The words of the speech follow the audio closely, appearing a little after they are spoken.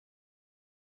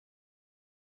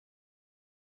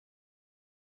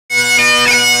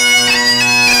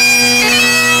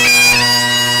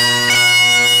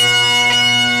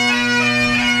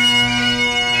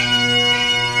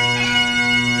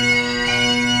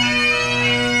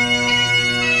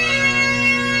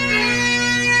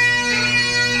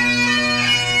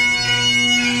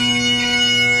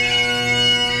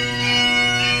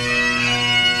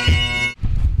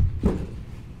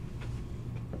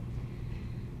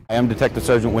I am Detective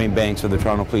Sergeant Wayne Banks of the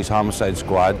Toronto Police Homicide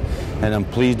Squad, and I'm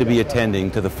pleased to be attending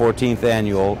to the 14th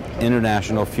Annual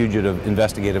International Fugitive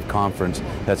Investigative Conference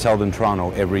that's held in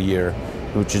Toronto every year,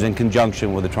 which is in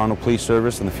conjunction with the Toronto Police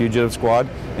Service and the Fugitive Squad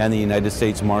and the United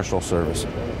States Marshal Service.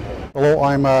 Hello,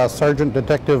 I'm Sergeant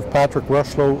Detective Patrick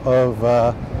Rushlow of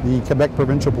the Quebec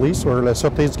Provincial Police, or La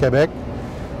Sûreté du Québec,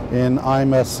 and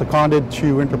I'm seconded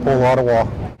to Interpol Ottawa.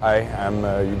 Hi, I'm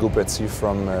Gauke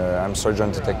Haagsma I'm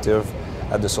Sergeant Detective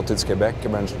at the Sûreté du Québec,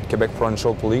 Quebec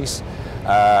Provincial Police.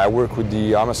 I work with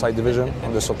the Homicide Division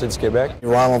of the Sûreté du Québec.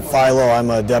 Ronald Philo, I'm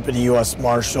a Deputy U.S.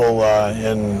 Marshal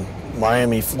in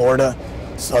Miami, Florida,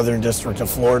 Southern District of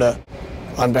Florida.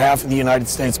 On behalf of the United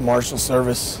States Marshal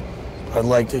Service, I'd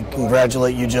like to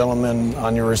congratulate you gentlemen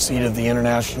on your receipt of the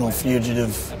International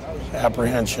Fugitive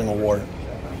Apprehension Award.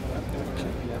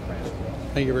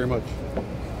 Thank you very much.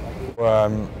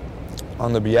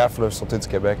 On the behalf of the Sûreté du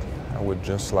Québec, I would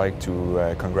just like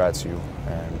to congratulate you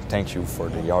and thank you for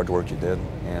the hard work you did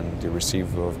and the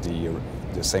receive of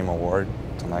the same award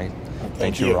tonight.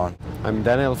 Thank you, Ron. I'm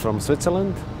Daniel from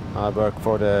Switzerland. I work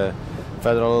for the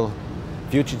Federal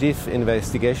Fugitive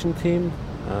Investigation Team,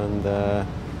 and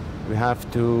we have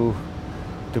to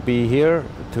be here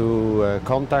to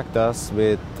contact us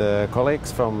with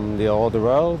colleagues from all the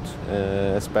world,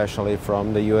 especially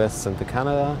from the US and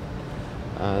Canada,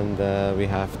 and we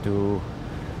have to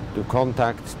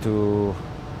contact to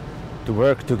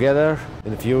work together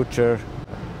in the future.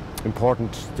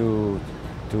 Important to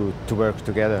work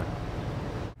together.